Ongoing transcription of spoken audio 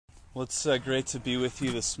Well, it's great to be with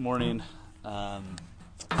you this morning. I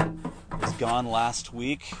was gone last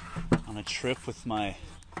week on a trip with my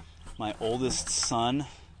oldest son,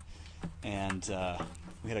 and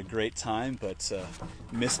we had a great time, but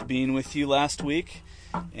missed being with you last week.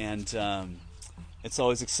 And it's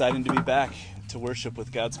always exciting to be back to worship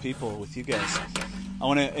with God's people, with you guys. I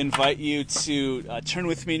want to invite you to turn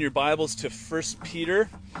with me in your Bibles to 1 Peter.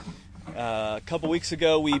 A couple weeks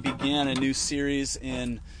ago, we began a new series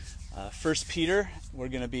in 1 Peter. We're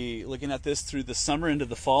going to be looking at this through the summer into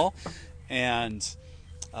the fall, and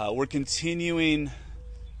we're continuing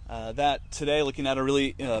that today, looking at a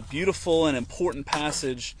really beautiful and important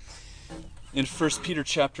passage in 1 Peter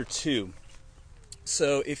chapter 2.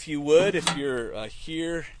 So if you would, if you're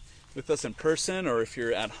here with us in person, or if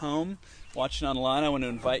you're at home watching online, I want to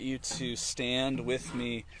invite you to stand with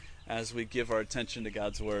me as we give our attention to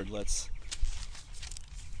God's Word. Let's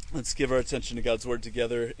give our attention to God's Word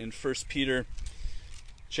together in 1 Peter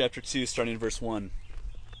chapter 2, starting in verse 1.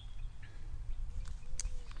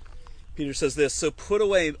 Peter says this, "So put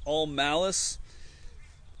away all malice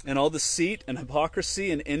and all deceit and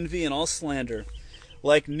hypocrisy and envy and all slander.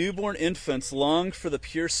 Like newborn infants, long for the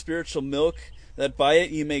pure spiritual milk, that by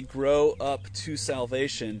it you may grow up to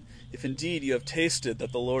salvation, if indeed you have tasted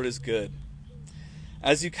that the Lord is good.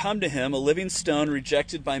 As you come to him, a living stone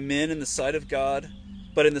rejected by men in the sight of God,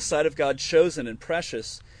 but in the sight of God chosen and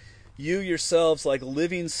precious, you yourselves, like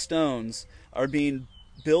living stones, are being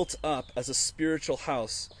built up as a spiritual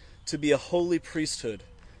house, to be a holy priesthood,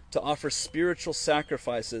 to offer spiritual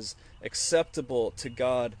sacrifices acceptable to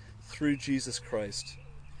God through Jesus Christ.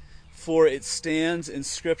 For it stands in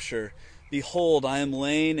Scripture, 'Behold, I am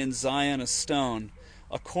laying in Zion a stone,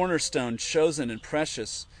 a cornerstone chosen and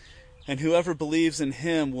precious, and whoever believes in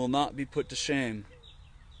him will not be put to shame.'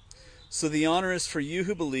 So the honor is for you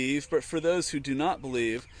who believe, but for those who do not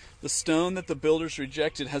believe, the stone that the builders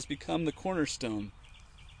rejected has become the cornerstone,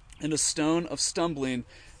 and a stone of stumbling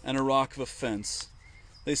and a rock of offense.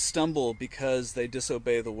 They stumble because they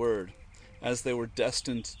disobey the word, as they were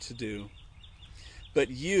destined to do. But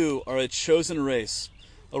you are a chosen race,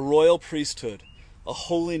 a royal priesthood, a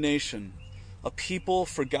holy nation, a people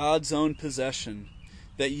for God's own possession,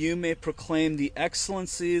 that you may proclaim the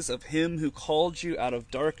excellencies of him who called you out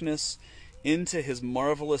of darkness into his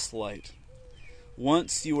marvelous light.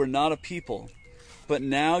 Once you were not a people, but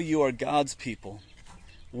now you are God's people.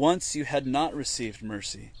 Once you had not received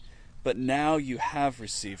mercy, but now you have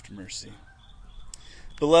received mercy.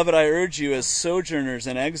 Beloved, I urge you as sojourners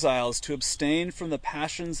and exiles to abstain from the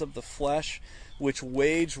passions of the flesh which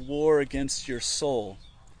wage war against your soul.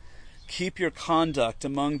 Keep your conduct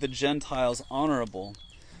among the Gentiles honorable,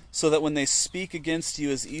 so that when they speak against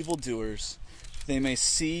you as evildoers, they may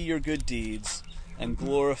see your good deeds and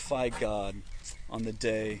glorify God on the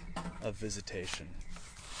day of visitation."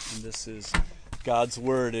 And this is God's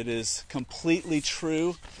word. It is completely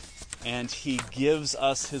true, and he gives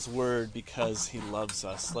us his word because he loves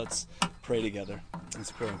us. Let's pray together.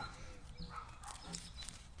 Let's pray.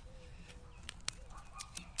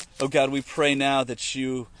 Oh God, we pray now that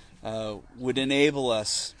you would enable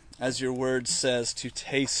us, as your word says, to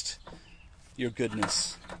taste your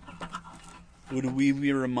goodness. Would we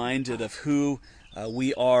be reminded of who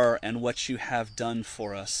we are and what you have done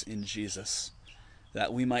for us in Jesus,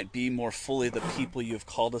 that we might be more fully the people you have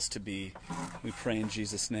called us to be. We pray in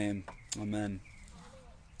Jesus' name. Amen.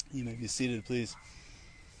 You may be seated, please.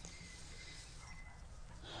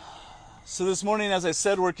 So this morning, as I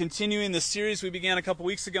said, we're continuing the series we began a couple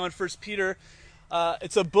weeks ago in 1 Peter.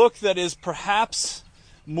 It's a book that is perhaps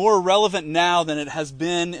more relevant now than it has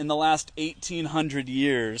been in the last 1800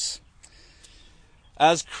 years.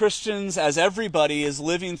 As Christians, as everybody is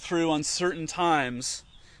living through uncertain times,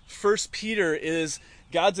 1 Peter is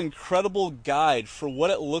God's incredible guide for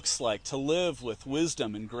what it looks like to live with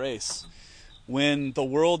wisdom and grace when the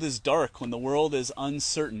world is dark, when the world is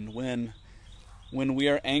uncertain, when we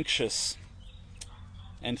are anxious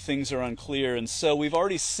and things are unclear. And so we've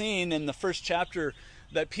already seen in the first chapter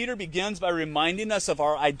that Peter begins by reminding us of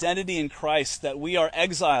our identity in Christ, that we are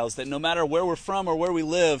exiles, that no matter where we're from or where we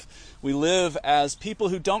live as people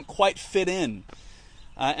who don't quite fit in.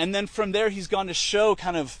 And then from there, he's gone to show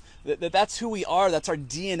kind of that's who we are. That's our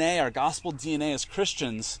DNA, our gospel DNA as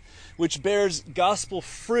Christians, which bears gospel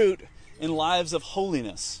fruit in lives of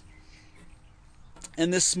holiness.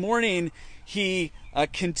 And this morning, he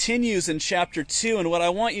continues in chapter 2. And what I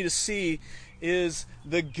want you to see is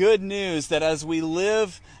the good news that as we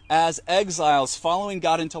live as exiles, following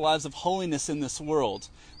God into lives of holiness in this world,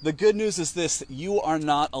 the good news is this: that you are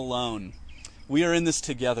not alone. We are in this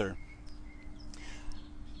together.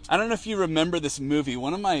 I don't know if you remember this movie.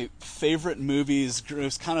 One of my favorite movies, it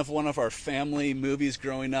was kind of one of our family movies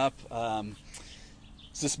growing up.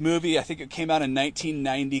 It's this movie, I think it came out in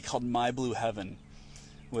 1990, called My Blue Heaven,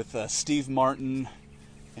 with Steve Martin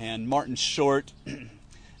and Martin Short.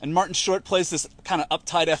 And Martin Short plays this kind of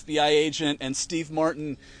uptight FBI agent, and Steve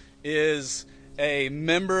Martin is a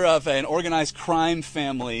member of an organized crime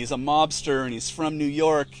family. He's a mobster, and he's from New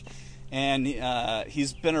York, and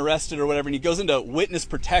he's been arrested or whatever, and he goes into witness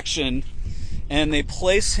protection, and they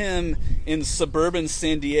place him in suburban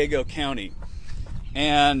San Diego County.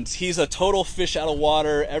 And he's a total fish out of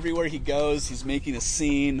water. Everywhere he goes, he's making a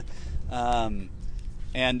scene. And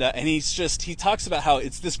he talks about how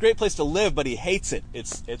it's this great place to live, but he hates it.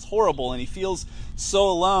 It's horrible, and he feels so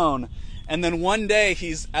alone. And then one day,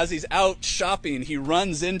 as he's out shopping, he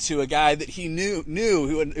runs into a guy that he knew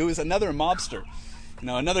who was another mobster,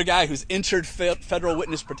 another guy who's entered Federal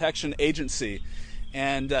Witness Protection Agency.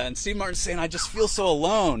 And Steve Martin's saying, "I just feel so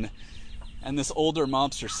alone." And this older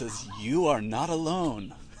mobster says, "You are not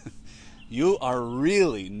alone. You are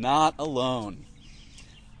really not alone."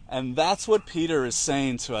 And that's what Peter is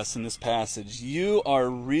saying to us in this passage. You are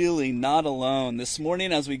really not alone. This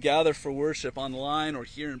morning, as we gather for worship online or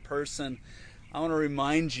here in person, I want to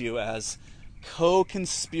remind you, as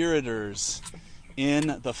co-conspirators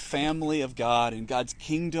in the family of God, in God's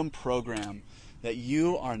kingdom program, that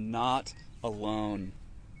you are not alone.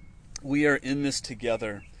 We are in this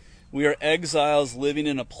together. We are exiles living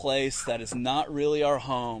in a place that is not really our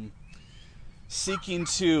home, seeking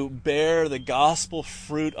to bear the gospel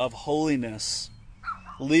fruit of holiness,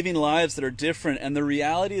 living lives that are different. And the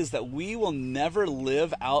reality is that we will never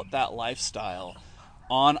live out that lifestyle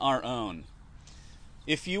on our own.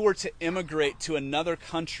 If you were to immigrate to another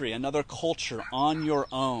country, another culture on your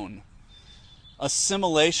own,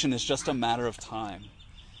 assimilation is just a matter of time.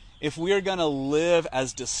 If we are going to live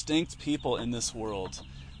as distinct people in this world,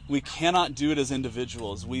 we cannot do it as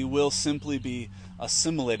individuals. We will simply be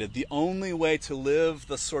assimilated. The only way to live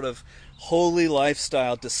the sort of holy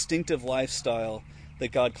lifestyle, distinctive lifestyle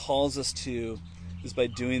that God calls us to is by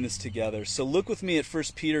doing this together. So look with me at 1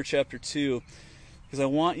 Peter chapter 2, because I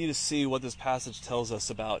want you to see what this passage tells us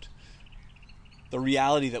about the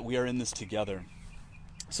reality that we are in this together.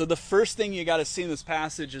 So the first thing you got to see in this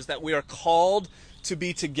passage is that we are called to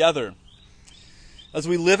be together. As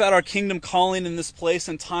we live out our kingdom calling in this place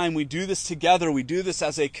and time, we do this together. We do this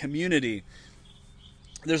as a community.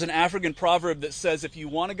 There's an African proverb that says, if you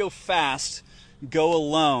want to go fast, go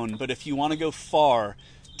alone. But if you want to go far,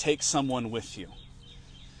 take someone with you.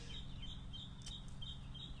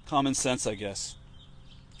 Common sense, I guess.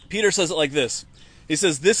 Peter says it like this. He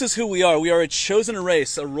says, this is who we are. We are a chosen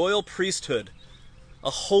race, a royal priesthood, a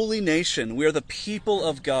holy nation. We are the people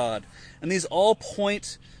of God. And these all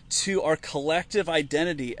point to our collective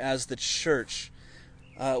identity as the church.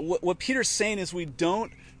 What Peter's saying is we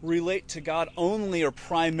don't relate to God only or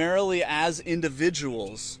primarily as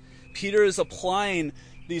individuals. Peter is applying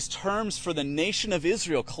these terms for the nation of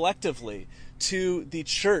Israel collectively to the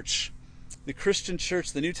church, the Christian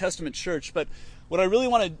church, the New Testament church. But what I really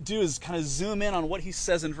want to do is kind of zoom in on what he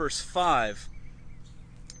says in verse 5.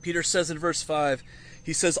 Peter says in verse 5,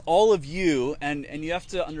 he says, all of you, and you have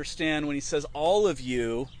to understand when he says all of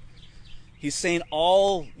you, he's saying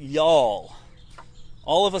all y'all,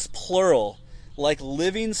 all of us plural, like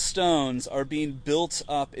living stones are being built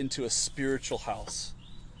up into a spiritual house.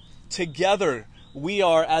 Together, we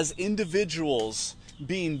are as individuals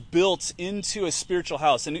being built into a spiritual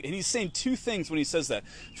house. And he's saying two things when he says that.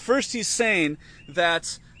 First, he's saying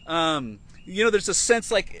that, there's a sense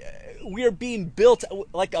like we are being built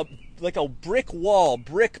like a brick wall,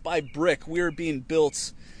 brick by brick. We are being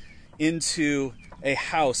built into a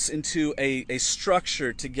house, into a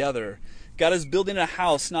structure together. God is building a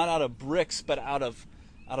house not out of bricks, but out of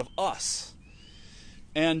us.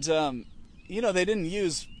 And they didn't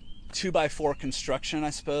use 2x4 construction, I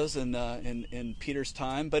suppose, in Peter's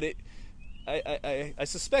time. But I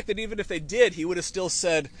suspect that even if they did, he would have still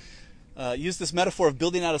said, use this metaphor of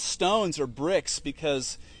building out of stones or bricks,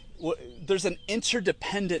 because there's an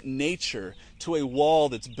interdependent nature to a wall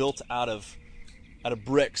that's built out of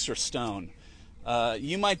bricks or stone.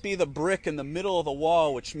 You might be the brick in the middle of the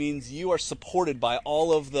wall, which means you are supported by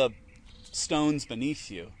all of the stones beneath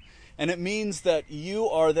you. And it means that you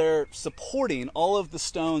are there supporting all of the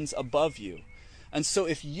stones above you. And so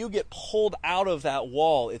if you get pulled out of that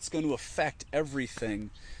wall, it's going to affect everything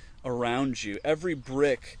around you. Every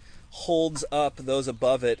brick holds up those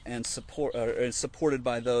above it and is supported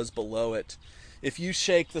by those below it. If you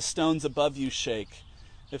shake, the stones above you shake.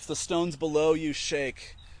 If the stones below you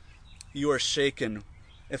shake, you are shaken.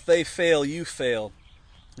 If they fail, you fail.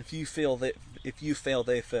 If you fail,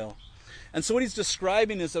 they fail. And so what he's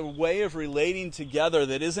describing is a way of relating together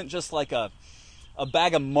that isn't just like a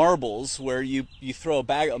bag of marbles where you throw a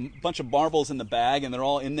bunch of marbles in the bag and they're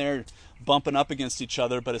all in there bumping up against each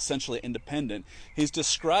other, but essentially independent. He's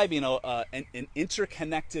describing an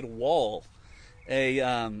interconnected wall,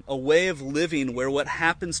 a way of living where what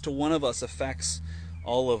happens to one of us affects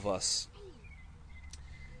all of us.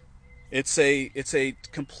 It's a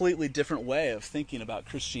completely different way of thinking about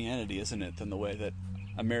Christianity, isn't it, than the way that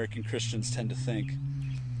American Christians tend to think.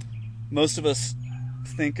 Most of us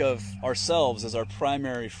think of ourselves as our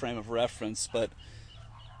primary frame of reference, but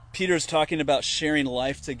Peter's talking about sharing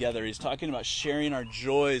life together. He's talking about sharing our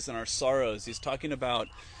joys and our sorrows. He's talking about,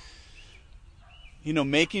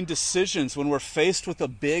 making decisions when we're faced with a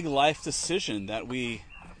big life decision, that we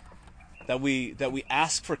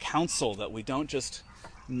ask for counsel, that we don't just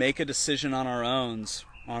make a decision on our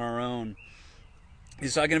own.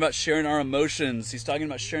 He's talking about sharing our emotions. He's talking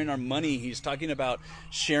about sharing our money. He's talking about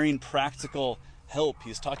sharing practical help.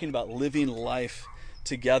 He's talking about living life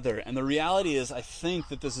together. And the reality is, I think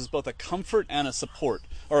that this is both a comfort and a support,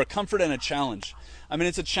 or a comfort and a challenge. I mean,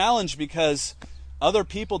 it's a challenge because other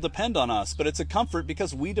people depend on us, but it's a comfort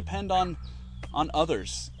because we depend on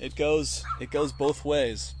others. It goes both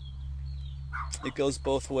ways. It goes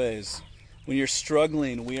both ways. When you're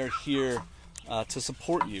struggling, we are here to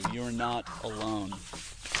support you. You are not alone.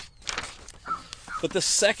 But the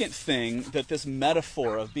second thing that this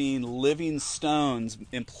metaphor of being living stones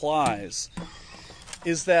implies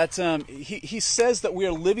is that he says that we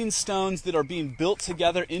are living stones that are being built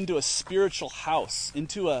together into a spiritual house,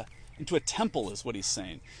 into a temple, is what he's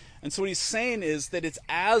saying. And so what he's saying is that it's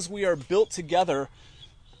as we are built together.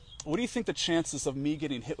 What do you think the chances of me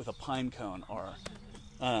getting hit with a pine cone are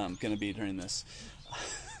going to be during this?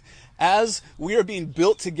 As we are being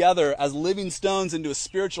built together as living stones into a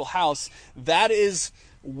spiritual house, that is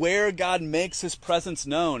where God makes his presence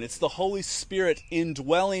known. It's the Holy Spirit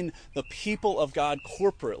indwelling the people of God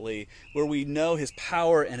corporately, where we know his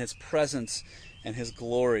power and his presence and his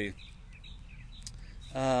glory.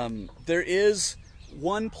 There is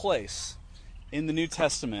one place in the New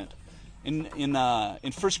Testament, in 1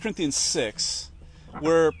 Corinthians 6,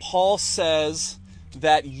 where Paul says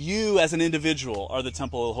that you as an individual are the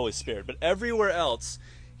temple of the Holy Spirit. But everywhere else,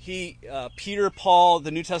 Peter, Paul,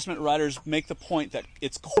 the New Testament writers make the point that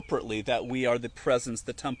it's corporately that we are the presence,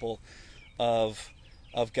 the temple of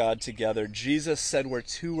God together. Jesus said, where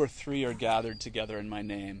 2 or 3 are gathered together in my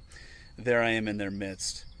name, there I am in their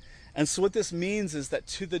midst. And so what this means is that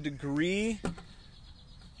to the degree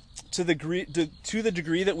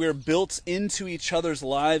that we are built into each other's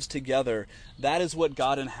lives together, that is what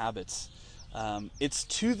God inhabits. It's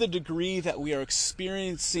to the degree that we are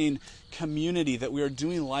experiencing community, that we are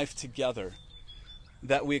doing life together,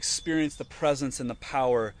 that we experience the presence and the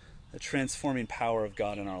power, the transforming power of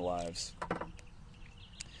God in our lives.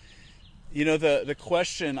 The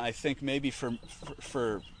question, I think, maybe for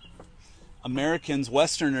Americans,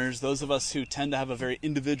 Westerners, those of us who tend to have a very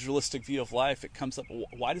individualistic view of life, it comes up,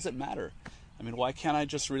 why does it matter? I mean, why can't I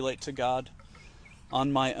just relate to God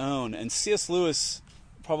on my own? And C.S. Lewis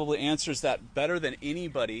probably answers that better than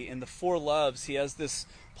anybody. In the Four Loves, he has this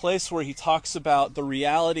place where he talks about the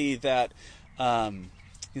reality that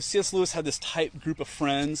C.S. Lewis had this tight group of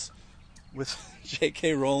friends with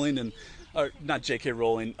J.K. Rowling not J.K.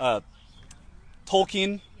 Rowling,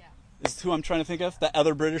 Tolkien is who I'm trying to think of, the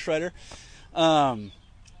other British writer, and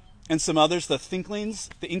some others, the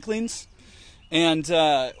Inklings. And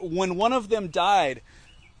when one of them died,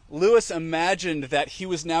 Lewis imagined that he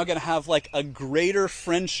was now going to have like a greater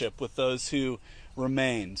friendship with those who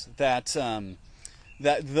remained. That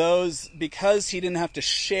those, because he didn't have to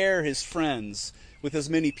share his friends with as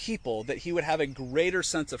many people, that he would have a greater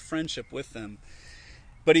sense of friendship with them.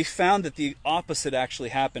 But he found that the opposite actually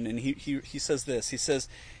happened, and he says this. He says,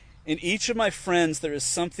 in each of my friends there is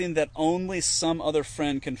something that only some other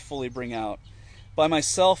friend can fully bring out. By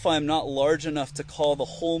myself I am not large enough to call the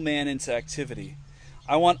whole man into activity.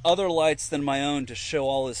 I want other lights than my own to show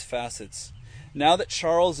all his facets. Now that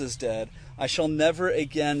Charles is dead, I shall never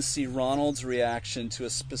again see Ronald's reaction to a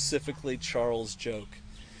specifically Charles joke.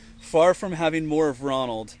 Far from having more of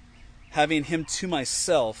Ronald, having him to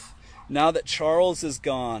myself, now that Charles is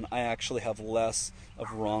gone, I actually have less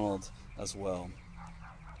of Ronald as well.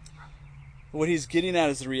 What he's getting at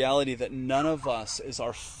is the reality that none of us is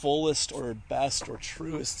our fullest or best or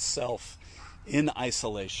truest self in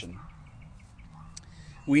isolation.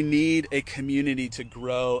 We need a community to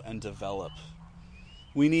grow and develop.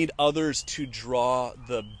 We need others to draw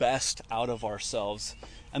the best out of ourselves.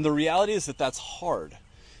 And the reality is that that's hard.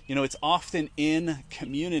 It's often in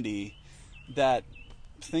community that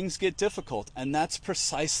things get difficult, and that's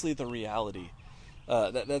precisely the reality.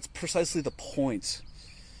 That's precisely the point.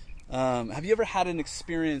 Have you ever had an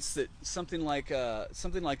experience that something like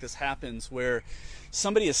this happens, where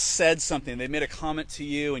somebody has said something, they made a comment to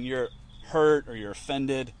you, and you're hurt or you're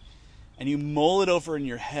offended, and you mull it over in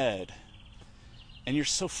your head, and you're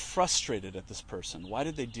so frustrated at this person. Why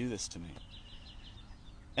did they do this to me?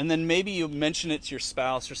 And then maybe you mention it to your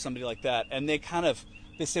spouse or somebody like that, and they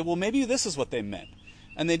say, well, maybe this is what they meant.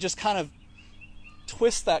 And they just kind of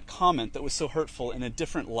twist that comment that was so hurtful in a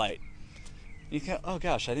different light. And you go, oh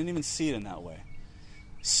gosh, I didn't even see it in that way.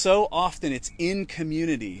 So often it's in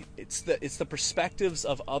community. It's the perspectives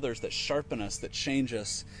of others that sharpen us, that change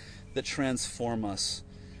us, that transform us.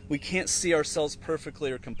 We can't see ourselves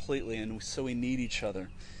perfectly or completely, and so we need each other.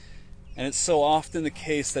 And it's so often the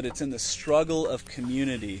case that it's in the struggle of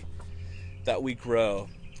community that we grow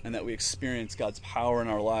and that we experience God's power in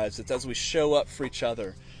our lives. It's as we show up for each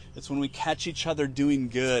other. It's when we catch each other doing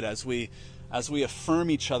good, as we affirm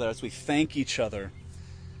each other, as we thank each other,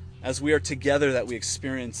 as we are together, that we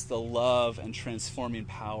experience the love and transforming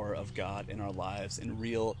power of God in our lives in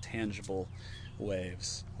real, tangible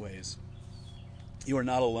ways. You are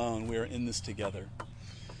not alone. We are in this together.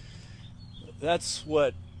 That's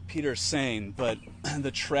what Peter's saying, but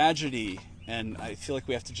the tragedy, and I feel like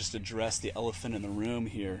we have to just address the elephant in the room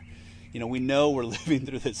here. We know we're living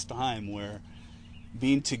through this time where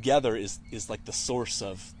being together is like the source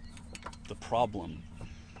of the problem,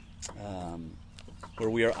 where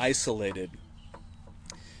we are isolated.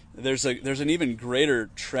 There's an even greater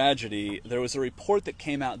tragedy. There was a report that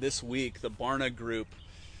came out this week. The Barna Group,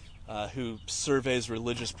 who surveys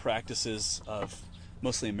religious practices of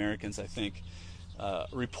mostly Americans, I think,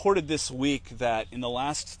 reported this week that in the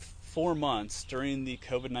last 4 months during the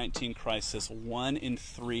COVID-19 crisis, 1 in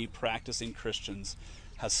 3 practicing Christians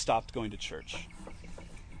has stopped going to church.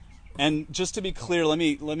 And just to be clear, let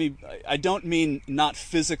me I don't mean not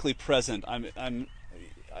physically present. I'm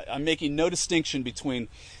making no distinction between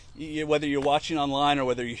whether you're watching online or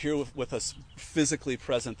whether you're here with us physically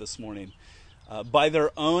present this morning. By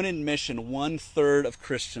their own admission, 1/3 of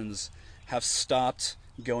Christians have stopped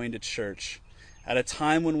going to church at a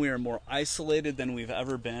time when we are more isolated than we've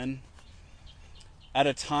ever been, at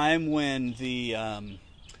a time when the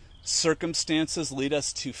circumstances lead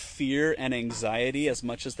us to fear and anxiety as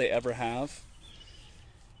much as they ever have,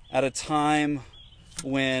 at a time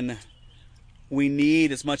when we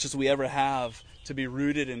need, as much as we ever have, to be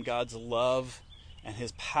rooted in God's love and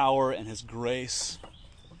His power and His grace.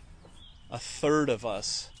 1/3 of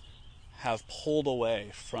us have pulled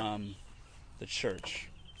away from the church.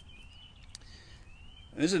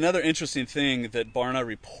 And there's another interesting thing that Barna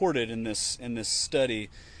reported in this study.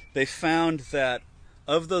 They found that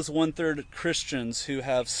of those 1/3 Christians who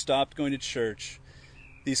have stopped going to church,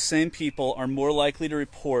 these same people are more likely to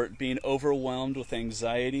report being overwhelmed with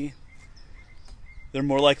anxiety. They're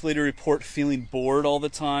more likely to report feeling bored all the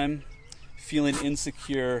time, feeling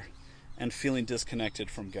insecure, and feeling disconnected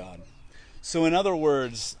from God. So in other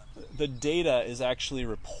words, the data is actually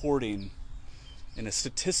reporting in a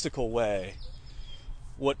statistical way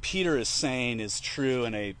what Peter is saying is true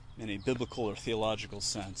in a biblical or theological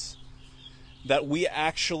sense. That we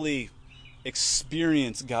actually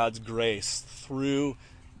experience God's grace through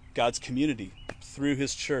God's community, through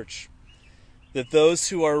His church. That those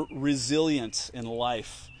who are resilient in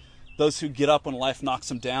life, those who get up when life knocks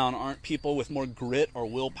them down, aren't people with more grit or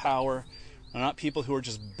willpower. They're not people who are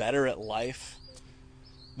just better at life.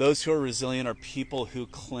 Those who are resilient are people who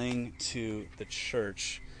cling to the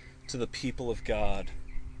church, to the people of God.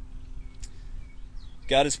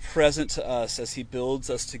 God is present to us as He builds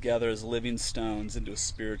us together as living stones into a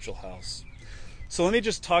spiritual house. So let me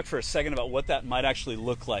just talk for a second about what that might actually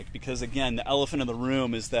look like, because again, the elephant in the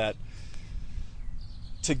room is that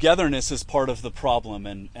togetherness is part of the problem,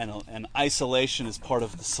 and isolation is part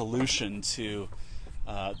of the solution to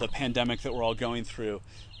the pandemic that we're all going through.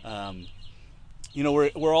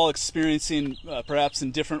 We're all experiencing, perhaps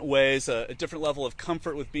in different ways, a different level of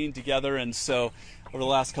comfort with being together. And so over the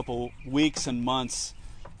last couple weeks and months,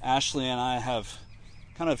 Ashley and I have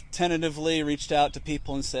kind of tentatively reached out to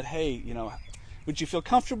people and said, hey, would you feel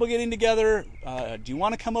comfortable getting together? Do you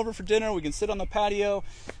want to come over for dinner? We can sit on the patio.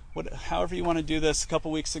 However you want to do this. A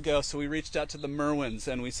couple weeks ago, so we reached out to the Merwins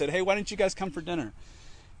and we said, hey, why don't you guys come for dinner?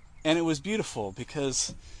 And it was beautiful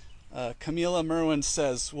because Camila Merwin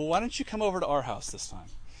says, well, why don't you come over to our house this time?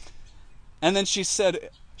 And then she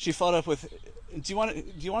followed up with, do you want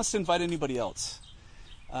us to invite anybody else?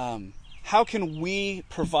 How can we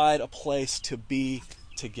provide a place to be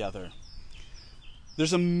together?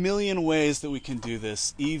 There's a million ways that we can do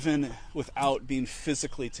this, even without being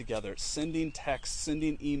physically together. Sending texts,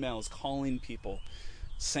 sending emails, calling people,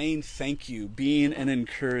 saying thank you, being an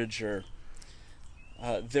encourager.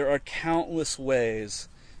 There are countless ways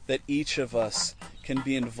that each of us can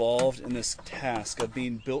be involved in this task of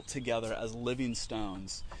being built together as living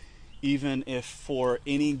stones, even if for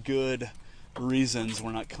any good reasons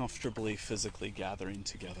we're not comfortably physically gathering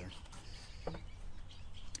together.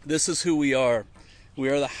 This is who we are. We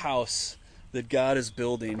are the house that God is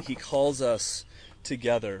building. He calls us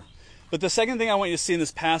together. But the second thing I want you to see in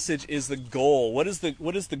this passage is the goal. What is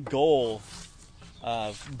the goal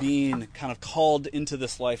of being kind of called into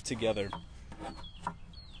this life together?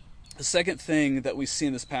 The second thing that we see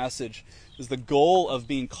in this passage is the goal of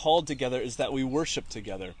being called together is that we worship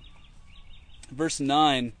together. Verse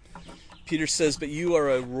 9, Peter says, but you are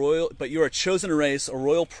a chosen race, a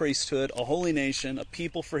royal priesthood, a holy nation, a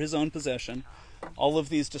people for his own possession. All of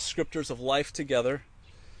these descriptors of life together.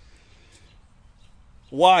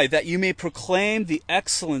 Why? That you may proclaim the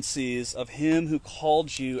excellencies of him who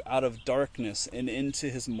called you out of darkness and into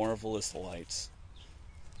his marvelous light.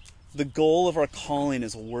 The goal of our calling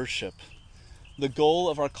is worship. The goal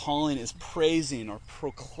of our calling is praising or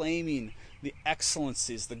proclaiming the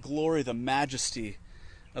excellencies, the glory, the majesty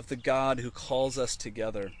of the God who calls us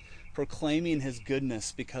together. Proclaiming his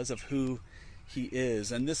goodness because of who he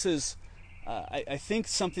is. And this is, I think,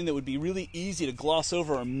 something that would be really easy to gloss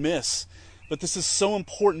over or miss. But this is so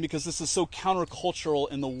important because this is so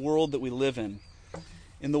countercultural in the world that we live in.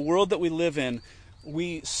 In the world that we live in,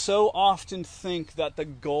 we so often think that the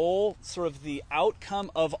goal, sort of the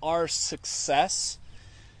outcome of our success,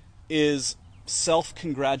 is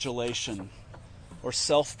self-congratulation or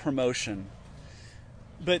self-promotion.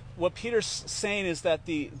 But what Peter's saying is that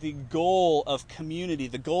the goal of community,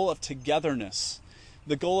 the goal of togetherness,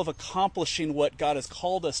 the goal of accomplishing what God has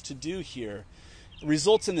called us to do here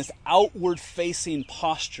results in this outward-facing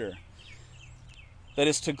posture that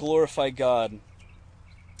is to glorify God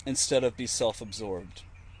instead of be self-absorbed.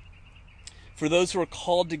 For those who are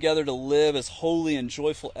called together to live as holy and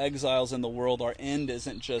joyful exiles in the world, our end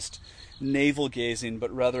isn't just navel-gazing,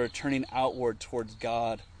 but rather a turning outward towards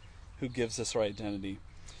God who gives us our identity.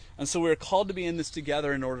 And so we're called to be in this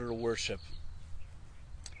together in order to worship.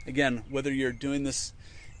 Again, whether you're doing this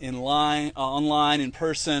online, in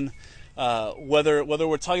person, whether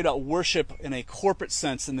we're talking about worship in a corporate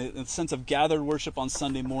sense, in the sense of gathered worship on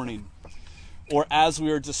Sunday morning, or as we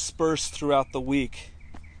are dispersed throughout the week,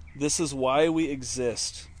 this is why we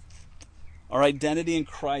exist. Our identity in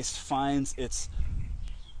Christ finds its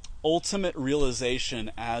ultimate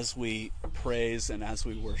realization as we praise and as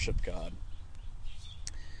we worship God.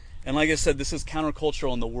 And like I said, this is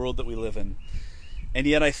countercultural in the world that we live in. And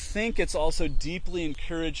yet I think it's also deeply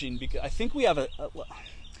encouraging because I think we have a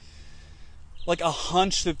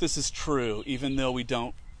hunch that this is true, even though we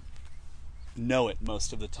don't know it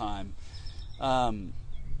most of the time.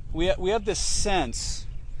 We have this sense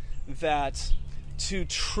that to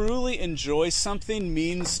truly enjoy something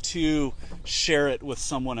means to share it with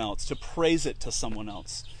someone else, to praise it to someone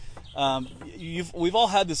else. We've all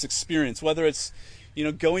had this experience, whether it's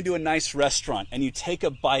going to a nice restaurant and you take a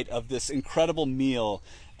bite of this incredible meal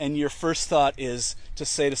and your first thought is to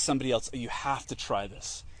say to somebody else, you have to try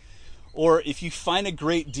this. Or if you find a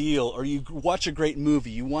great deal or you watch a great movie,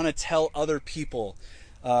 you want to tell other people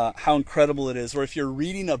how incredible it is. Or if you're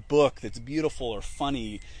reading a book that's beautiful or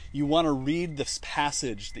funny, you want to read this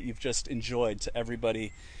passage that you've just enjoyed to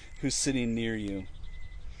everybody who's sitting near you.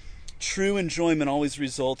 True enjoyment always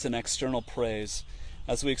results in external praise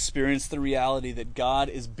as we experience the reality that God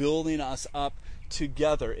is building us up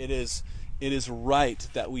together. It is right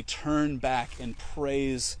that we turn back and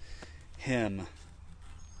praise him.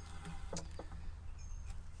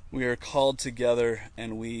 We are called together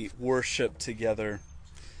and we worship together.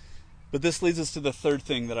 But this leads us to the third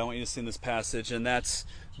thing that I want you to see in this passage, and that's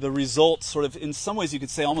the result, sort of, in some ways you could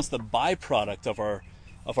say almost the byproduct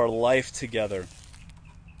of our life together.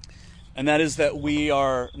 And that is that we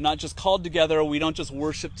are not just called together, we don't just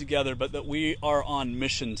worship together, but that we are on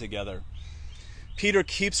mission together. Peter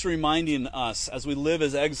keeps reminding us as we live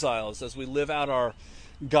as exiles, as we live out our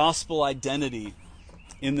gospel identity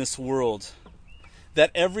in this world,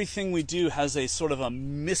 that everything we do has a sort of a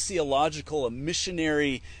missiological, a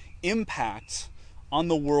missionary impact on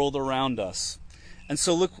the world around us. And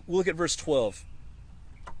so look at verse 12.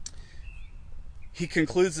 He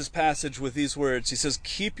concludes this passage with these words. He says,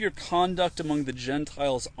 "Keep your conduct among the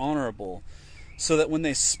Gentiles honorable, so that when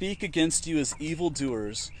they speak against you as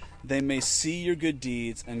evildoers, they may see your good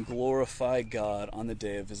deeds and glorify God on the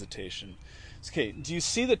day of visitation." Okay, do you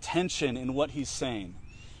see the tension in what he's saying?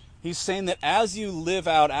 He's saying that as we live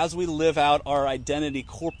out our identity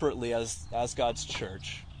corporately as God's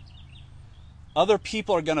church, other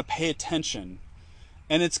people are going to pay attention,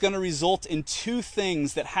 and it's going to result in two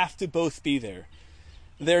things that have to both be there.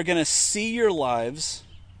 They're going to see your lives,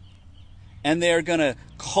 and they are going to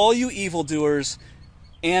call you evildoers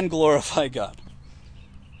and glorify God.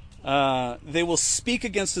 They will speak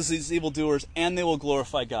against these evildoers, and they will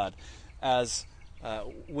glorify God as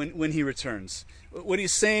when he returns. What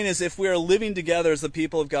he's saying is, if we are living together as the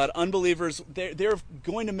people of God, unbelievers, they're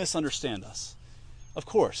going to misunderstand us. Of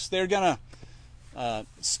course, they're going to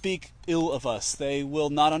speak ill of us. They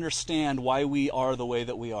will not understand why we are the way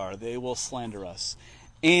that we are. They will slander us.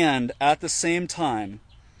 And at the same time,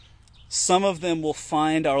 some of them will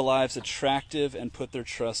find our lives attractive and put their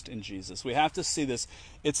trust in Jesus. We have to see this.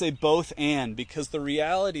 It's a both and, because the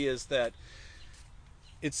reality is that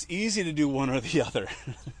it's easy to do one or the other.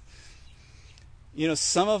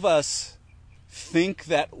 Some of us think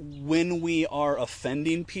that when we are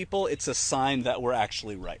offending people, it's a sign that we're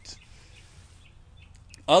actually right.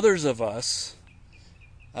 Others of us,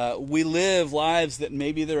 we live lives that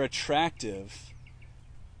maybe they're attractive,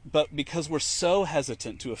 but because we're so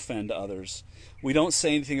hesitant to offend others, we don't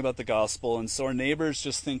say anything about the gospel, and so our neighbors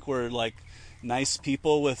just think we're like nice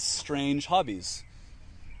people with strange hobbies.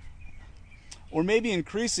 Or maybe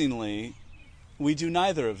increasingly, we do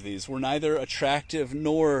neither of these. We're neither attractive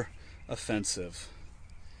nor offensive.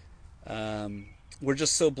 We're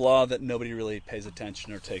just so blah that nobody really pays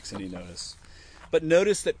attention or takes any notice. But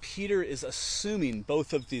notice that Peter is assuming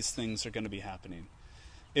both of these things are going to be happening.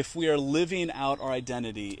 If we are living out our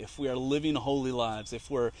identity, if we are living holy lives, if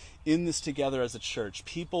we're in this together as a church,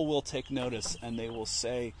 people will take notice and they will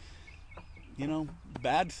say,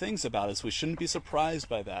 bad things about us. We shouldn't be surprised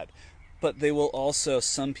by that. But they will also,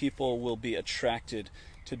 some people will be attracted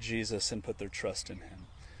to Jesus and put their trust in him.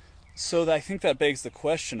 So I think that begs the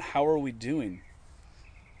question, how are we doing?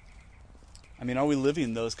 Are we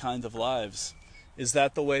living those kinds of lives? Is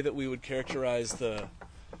that the way that we would characterize the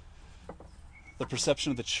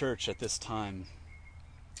perception of the church at this time?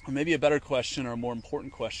 Or maybe a better question, or a more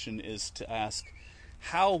important question, is to ask,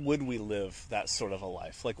 how would we live that sort of a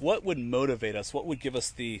life? Like, what would motivate us? What would give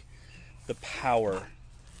us the power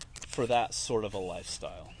for that sort of a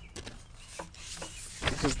lifestyle?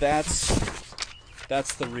 Because that's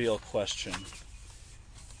the real question.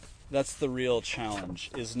 That's the real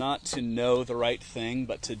challenge, is not to know the right thing,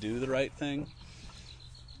 but to do the right thing.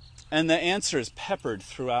 And the answer is peppered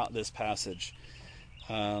throughout this passage.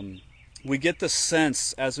 We get the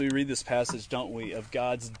sense as we read this passage, don't we, of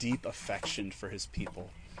God's deep affection for his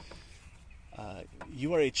people.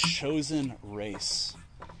 You are a chosen race.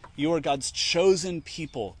 You are God's chosen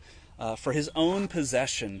people for his own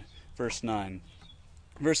possession, verse 9.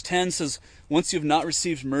 Verse 10 says, once you have not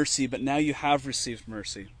received mercy, but now you have received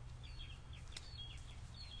mercy.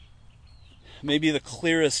 Maybe the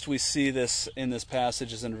clearest we see this in this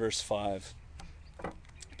passage is in verse 5.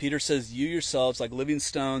 Peter says, you yourselves, like living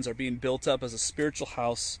stones, are being built up as a spiritual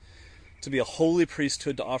house to be a holy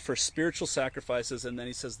priesthood, to offer spiritual sacrifices. And then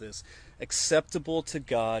he says this, acceptable to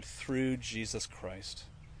God through Jesus Christ.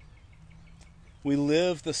 We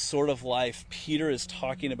live the sort of life Peter is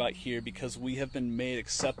talking about here because we have been made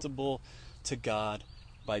acceptable to God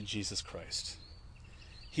by Jesus Christ.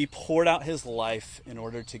 He poured out his life in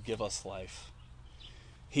order to give us life.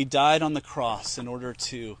 He died on the cross in order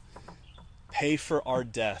to pay for our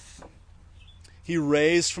death. He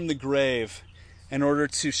raised from the grave in order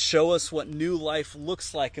to show us what new life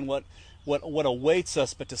looks like and what awaits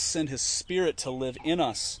us, but to send his Spirit to live in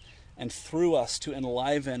us and through us to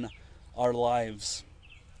enliven our lives.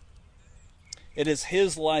 It is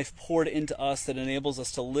his life poured into us that enables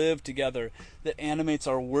us to live together, that animates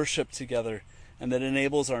our worship together, and that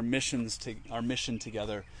enables our mission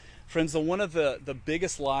together. Friends, one of the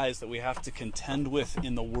biggest lies that we have to contend with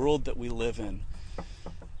in the world that we live in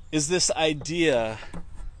is this idea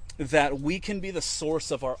that we can be the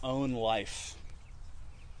source of our own life.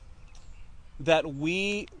 That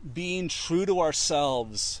we, being true to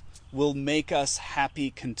ourselves, will make us happy,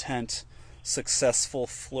 content, successful,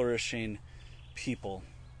 flourishing people.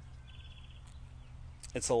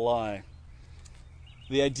 It's a lie.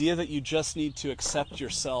 The idea that you just need to accept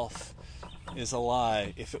yourself is a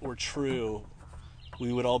lie. If it were true,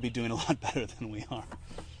 we would all be doing a lot better than we are.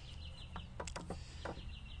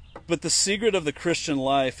 But the secret of the Christian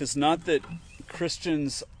life is not that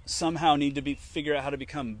Christians somehow need to figure out how to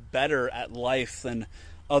become better at life than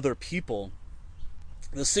other people.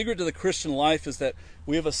 The secret to the Christian life is that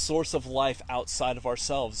we have a source of life outside of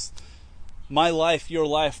ourselves. My life, your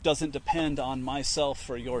life, doesn't depend on myself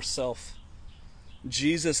or yourself.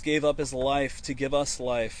 Jesus gave up his life to give us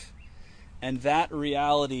life. And that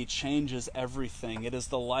reality changes everything. It is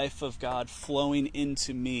the life of God flowing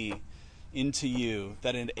into me, into you,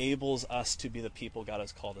 that enables us to be the people God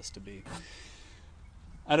has called us to be.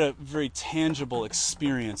 I had a very tangible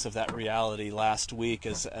experience of that reality last week.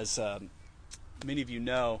 As many of you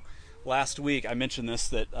know, last week I mentioned this,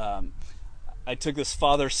 that I took this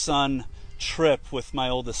father-son trip with my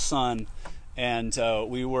oldest son, and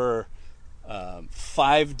we were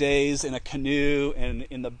 5 days in a canoe and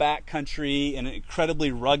in the back country in an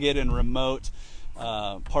incredibly rugged and remote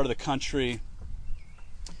part of the country.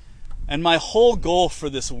 And my whole goal for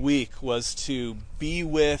this week was to be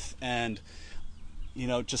with and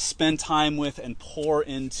just spend time with and pour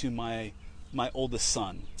into my oldest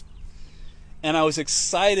son. And I was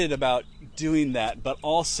excited about doing that, but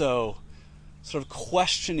also sort of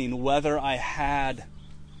questioning whether I had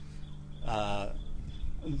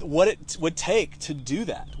what it would take to do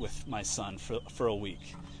that with my son for a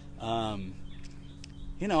week. I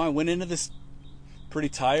went into this pretty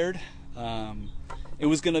tired. It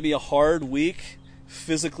was going to be a hard week,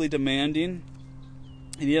 physically demanding,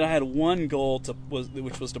 and yet I had one goal,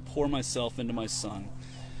 which was to pour myself into my son.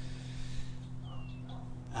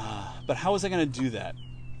 But how was I going to do that?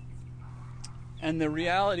 And the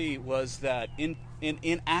reality was that in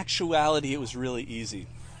actuality, it was really easy.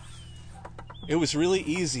 It was really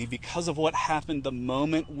easy because of what happened the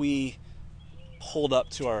moment we pulled up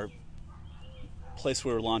to our place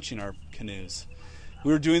where we were launching our canoes.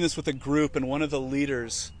 We were doing this with a group, and one of the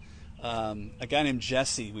leaders, a guy named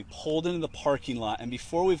Jesse, we pulled into the parking lot, and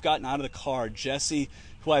before we've gotten out of the car, Jesse,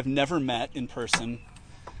 who I've never met in person,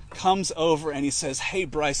 comes over and he says, "Hey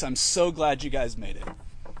Bryce, I'm so glad you guys made it."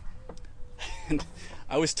 And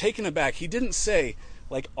I was taken aback. He didn't say,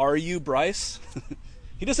 "Are you Bryce?"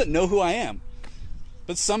 He doesn't know who I am.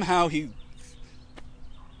 But somehow he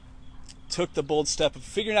took the bold step of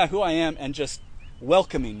figuring out who I am and just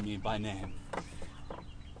welcoming me by name.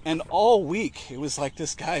 And all week, it was like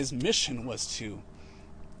this guy's mission was to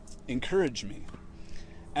encourage me.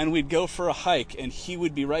 And we'd go for a hike, and he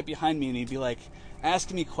would be right behind me, and he'd be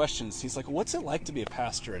asking me questions. He's like, "What's it like to be a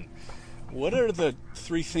pastor? And what are the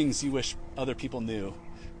 3 things you wish other people knew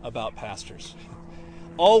about pastors?"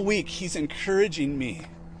 All week, he's encouraging me.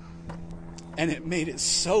 And it made it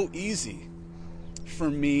so easy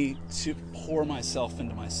for me to pour myself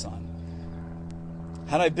into my son.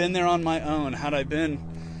 Had I been there on my own, had I been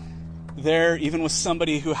there even with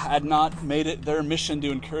somebody who had not made it their mission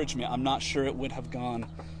to encourage me, I'm not sure it would have gone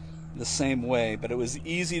the same way. But it was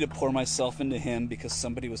easy to pour myself into him because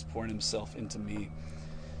somebody was pouring himself into me.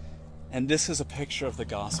 And this is a picture of the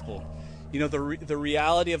gospel. The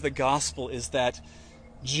reality of the gospel is that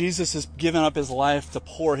Jesus has given up his life to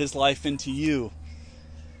pour his life into you.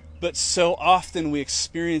 But so often we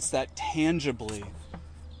experience that tangibly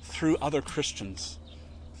through other Christians,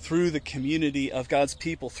 through the community of God's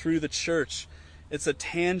people, through the church. It's a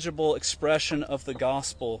tangible expression of the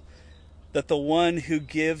gospel that the one who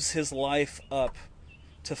gives his life up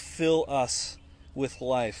to fill us with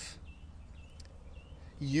life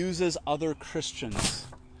uses other Christians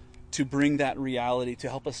to bring that reality, to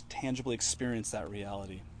help us tangibly experience that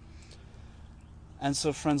reality. And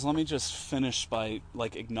so, friends, let me just finish by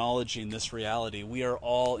acknowledging this reality. We are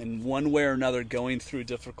all, in one way or another, going through a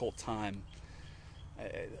difficult time.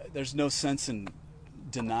 There's no sense in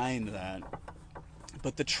denying that.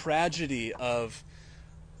 But the tragedy of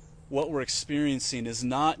what we're experiencing is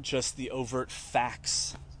not just the overt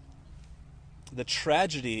facts. The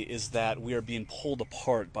tragedy is that we are being pulled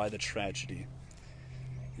apart by the tragedy.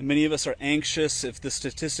 And many of us are anxious. If the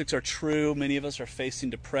statistics are true, many of us are facing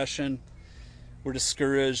depression. We're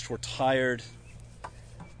discouraged. We're tired.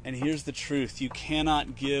 And here's the truth. You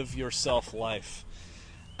cannot give yourself life.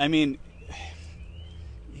 I mean,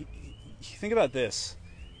 think about this.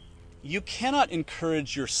 You cannot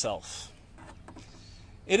encourage yourself.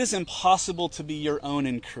 It is impossible to be your own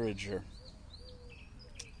encourager.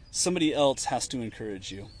 Somebody else has to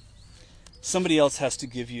encourage you. Somebody else has to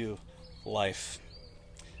give you life.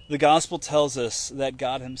 The gospel tells us that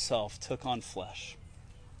God himself took on flesh.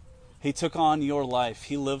 He took on your life.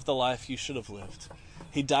 He lived the life you should have lived.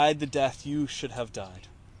 He died the death you should have died.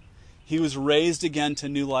 He was raised again to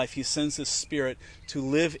new life. He sends his Spirit to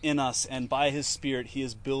live in us, and by his Spirit, he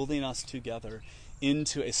is building us together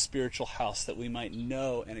into a spiritual house that we might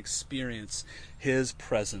know and experience his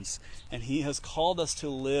presence. And he has called us to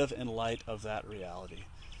live in light of that reality.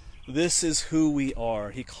 This is who we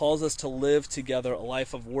are. He calls us to live together a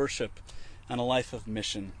life of worship and a life of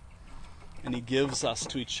mission. And he gives us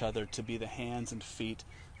to each other to be the hands and feet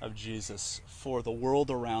of Jesus for the world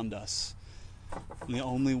around us. And the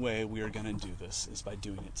only way we are going to do this is by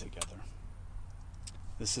doing it together.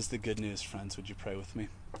 This is the good news, friends. Would you pray with me?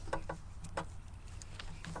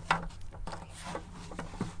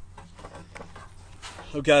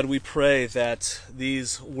 Oh God, we pray that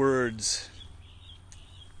these words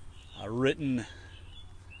are written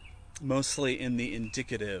mostly in the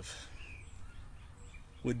indicative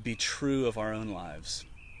would be true of our own lives,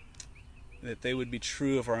 that they would be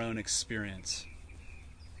true of our own experience,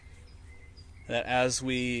 that as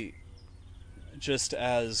we, just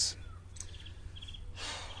as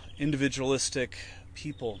individualistic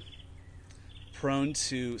people prone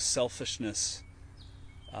to selfishness,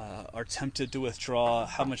 are tempted to withdraw,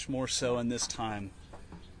 how much more so in this time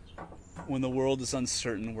when the world is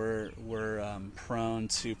uncertain, we're prone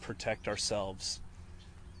to protect ourselves.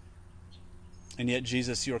 And yet,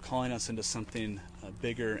 Jesus, you are calling us into something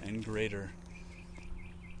bigger and greater.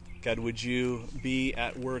 God, would you be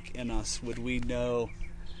at work in us? Would we know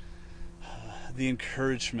the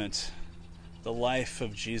encouragement, the life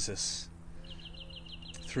of Jesus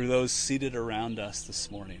through those seated around us this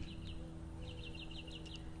morning?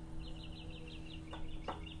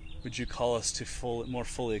 Would you call us to more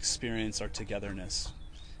fully experience our togetherness?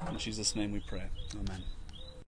 In Jesus' name we pray. Amen.